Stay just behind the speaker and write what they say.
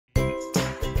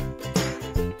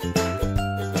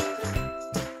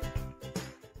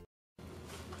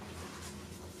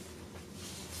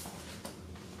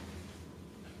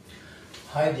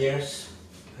Hi dears,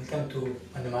 welcome to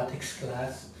mathematics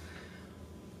class.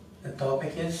 The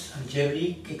topic is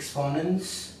Algebraic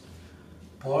Exponents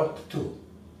Part 2.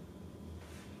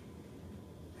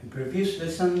 In previous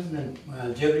lessons in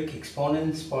Algebraic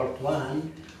Exponents Part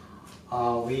 1,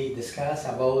 we discussed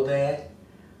about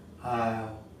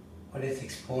what is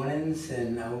exponents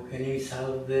and how can we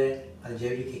solve the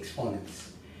algebraic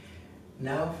exponents.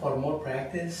 Now for more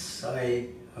practice, I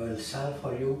will solve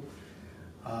for you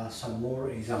some more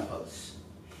examples.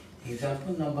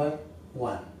 Example number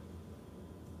 1.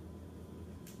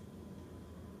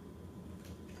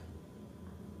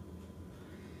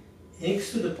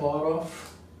 X to the power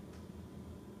of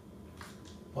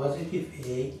positive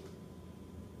A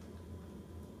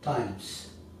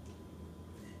times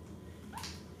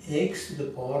x to the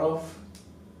power of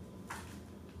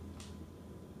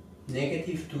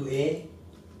negative 2a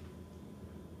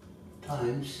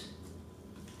times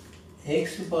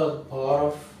x to the power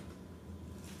of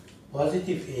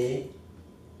positive a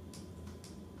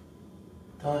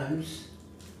times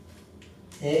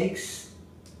x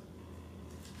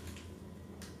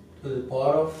to the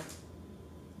power of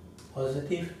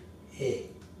positive a.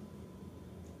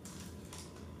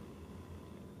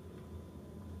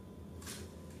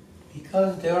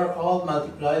 Because they are all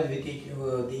multiplied with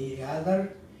the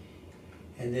other,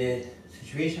 in the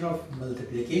situation of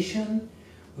multiplication,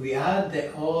 we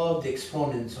add all of the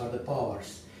exponents or the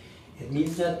powers. It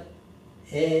means that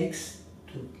x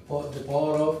to the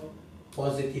power of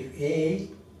positive a,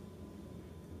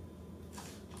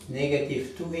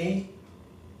 negative 2a,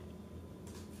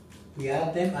 we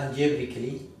add them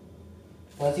algebraically.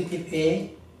 Positive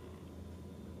a,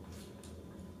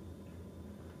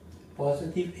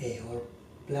 positive a or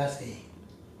plus a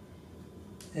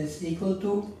is equal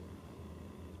to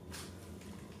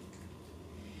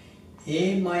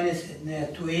a minus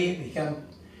 2a become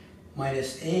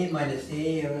minus a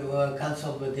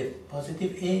cancelled with the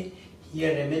positive a,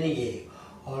 here remaining a,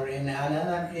 or in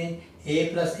another a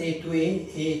plus a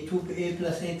 2a, 2a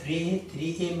plus a 3a,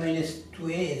 3a minus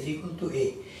 2a is equal to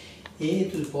a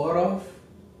to the power of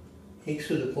x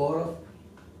to the power of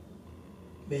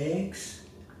x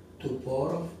to the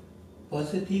power of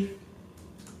positive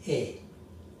a.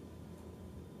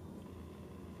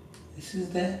 This is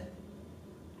the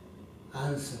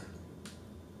answer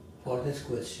for this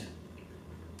question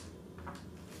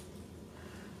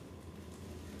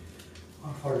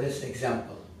or for this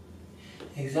example.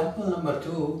 Example number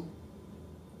 2.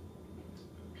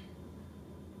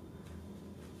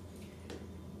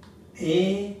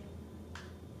 A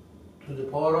to the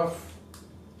power of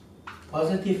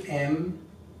positive m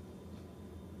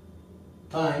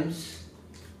times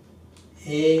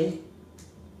a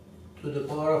to the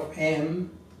power of m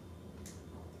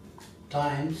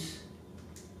times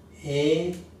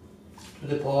a to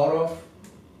the power of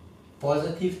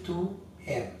positive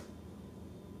 2m.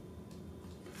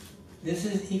 This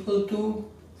is equal to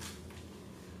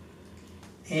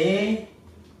a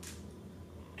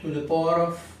to the power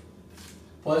of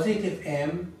positive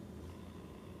m.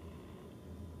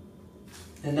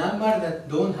 The number that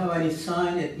don't have any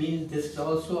sign, it means this is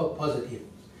also a positive.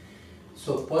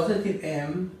 So positive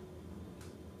m,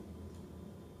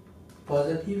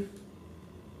 positive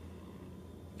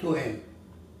 2m.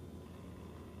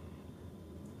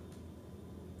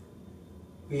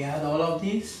 We add all of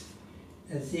these,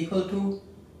 is equal to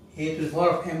a to the power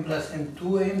of m plus m,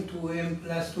 2m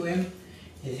plus 2m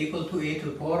is equal to a to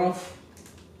the power of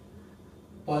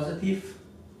positive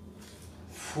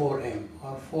 4m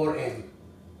or 4m.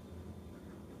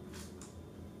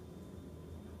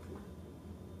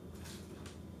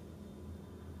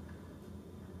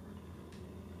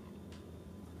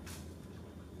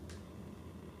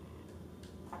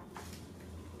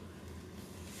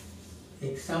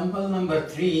 Example number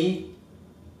 3.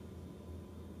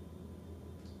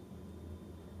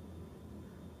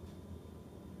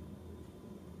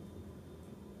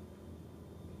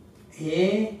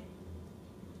 A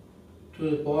to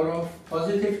the power of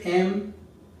positive m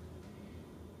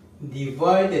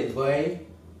divided by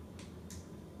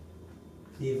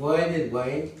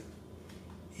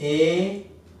a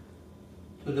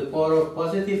to the power of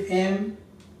positive m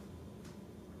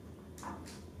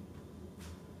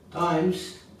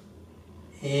times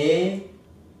a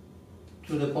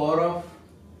to the power of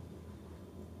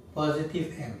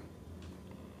positive m.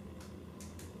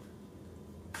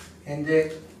 In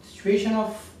the situation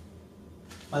of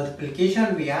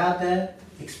multiplication, we add the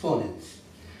exponents,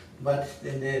 but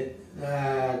in the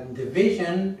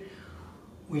division,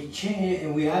 we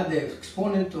add the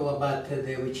exponent, but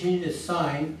we change the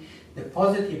sign. The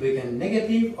positive become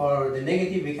negative, or the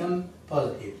negative become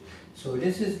positive. So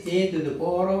this is a to the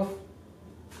power of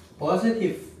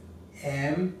positive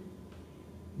m,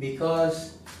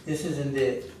 because this is in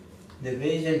the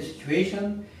division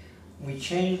situation. We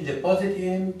change the positive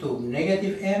m to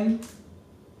negative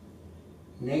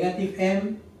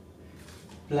m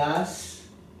plus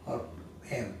or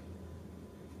m.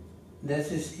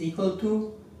 This is equal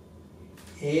to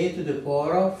a to the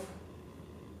power of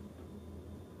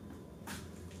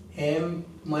m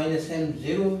minus m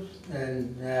 0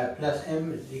 and plus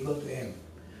m is equal to m,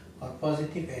 or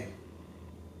positive m,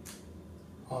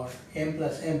 or m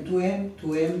plus m 2m,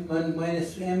 2m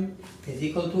minus m is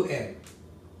equal to m.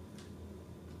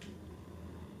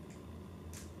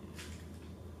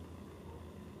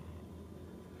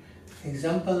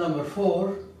 Example number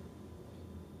 4.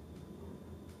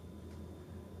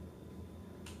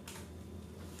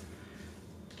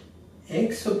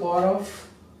 X to the power of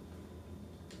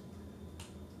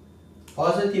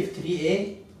positive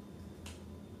 3a,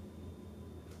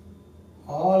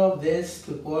 all of this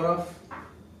to the power of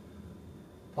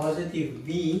positive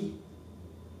b.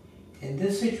 In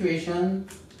this situation,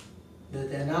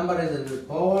 that the number is in the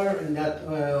power, and that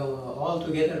all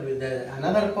together with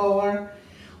another power,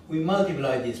 we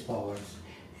multiply these powers.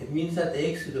 It means that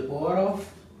x to the power of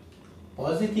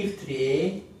positive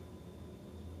 3a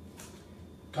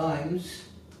times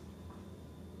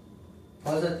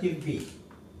positive b,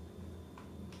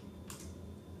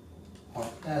 or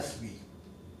plus b.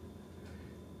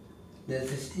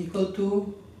 This is equal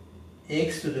to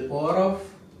x to the power of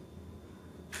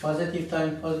positive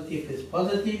times positive is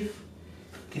positive,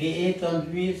 3a times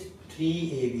b is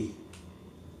 3ab.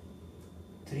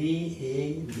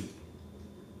 3ab.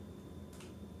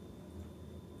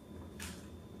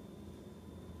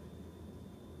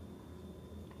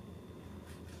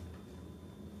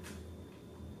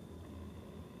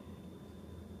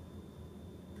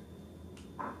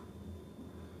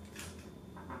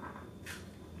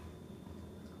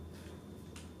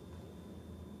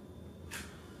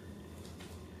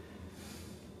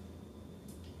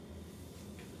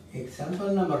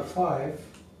 Example number 5.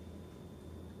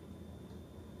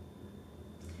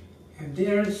 If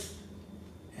there is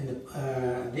in the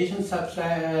addition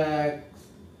subtract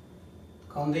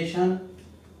condition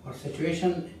or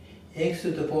situation, x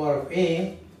to the power of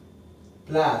a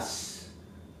plus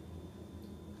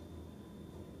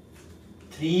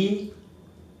 3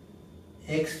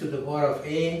 x to the power of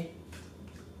a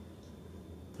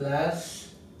plus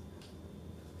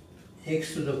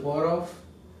x to the power of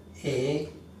a.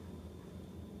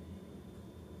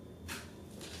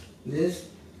 This,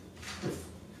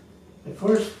 the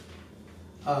first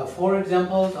 4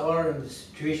 examples are in the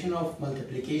situation of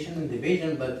multiplication and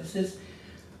division, but this is,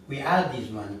 we add these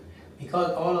one because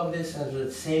all of this has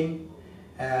the same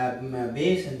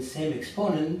base and same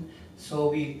exponent. So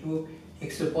we do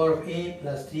x to the power of a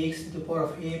plus 3x to the power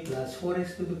of a plus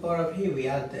 4x to the power of a. We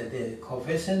add the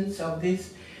coefficients of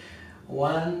this.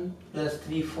 1 plus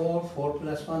 3, 4, 4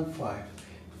 plus 1, 5.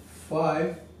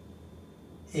 5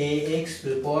 ax to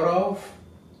the power of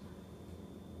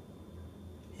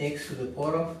x to the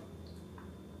power of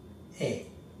a.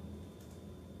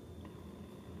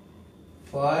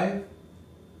 5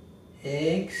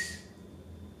 x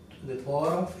to the power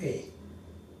of a.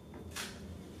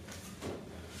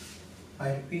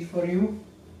 I repeat for you.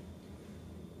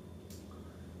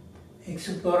 X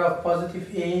to the power of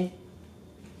positive a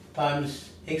times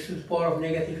x to the power of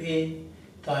negative a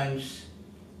times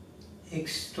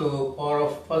x to the power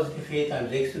of positive a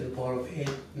times x to the power of a.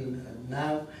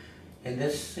 Now, in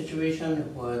this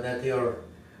situation that they are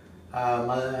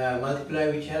multiply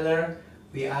with each other,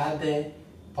 we add the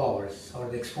powers or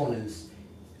the exponents.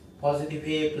 Positive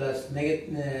a plus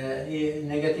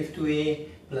negative 2a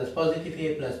plus positive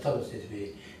a plus positive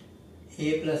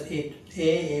a plus a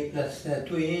plus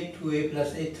 2a, 2a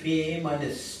plus a, 3a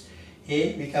minus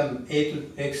a become a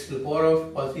to x to the power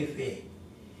of positive a.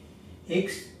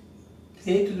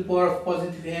 A to the power of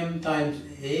positive m times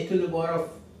a to the power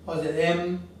of positive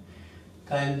m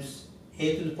times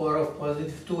a to the power of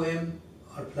positive 2m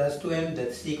or plus 2m,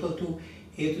 that's equal to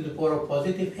a to the power of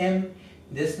positive m.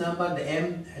 This number, the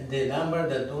m, and the number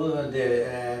that don't, the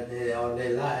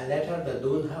letter that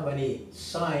don't have any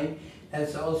sign,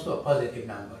 that's also a positive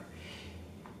number.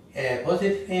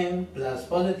 Positive m plus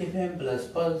positive m plus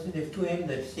positive 2m,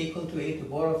 that's equal to a to the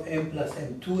power of m plus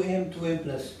m. 2m, 2m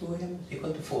plus 2m is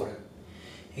equal to 4m.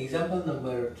 Example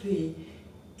number 3,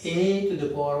 a to the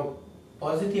power of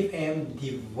positive m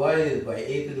divided by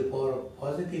a to the power of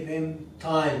positive m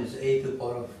times a to the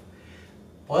power of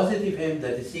positive m,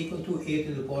 that is equal to a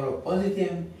to the power of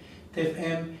positive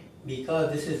m,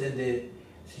 because this is in the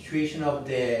situation of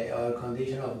the or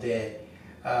condition of the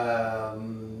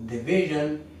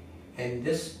division. In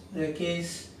this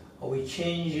case, we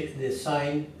change the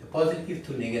sign, the positive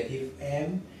to negative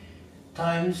m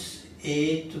times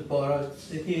a to the power of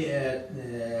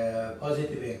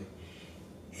positive m.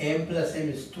 M plus m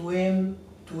is 2m,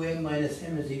 2m minus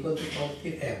m is equal to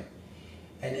positive m.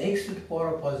 And x to the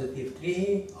power of positive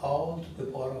 3a all to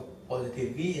the power of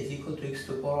positive b is equal to x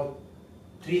to the power of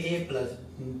 3a plus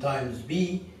times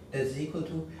b, that is equal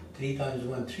to 3 times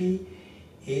 1, 3,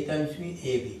 a times b,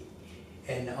 ab.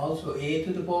 And also a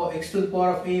to the power, x to the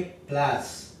power of a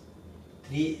plus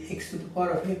 3x to the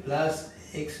power of a plus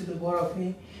x to the power of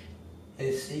a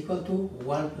is equal to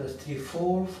 1 plus 3,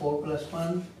 4, 4 plus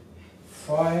 1,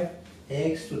 5,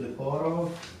 x to the power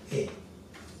of a.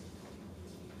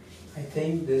 I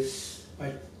think this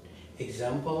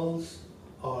examples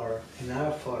are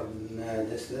enough for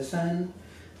this lesson.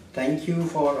 Thank you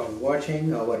for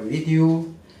watching our video.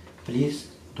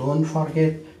 Please don't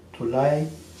forget to like,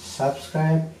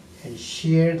 subscribe and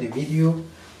share the video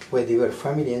with your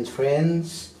family and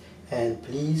friends, and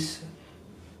please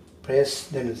press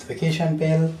the notification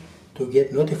bell to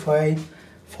get notified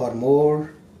for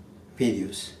more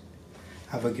videos.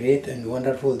 Have a great and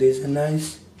wonderful day and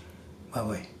night. Bye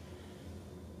bye.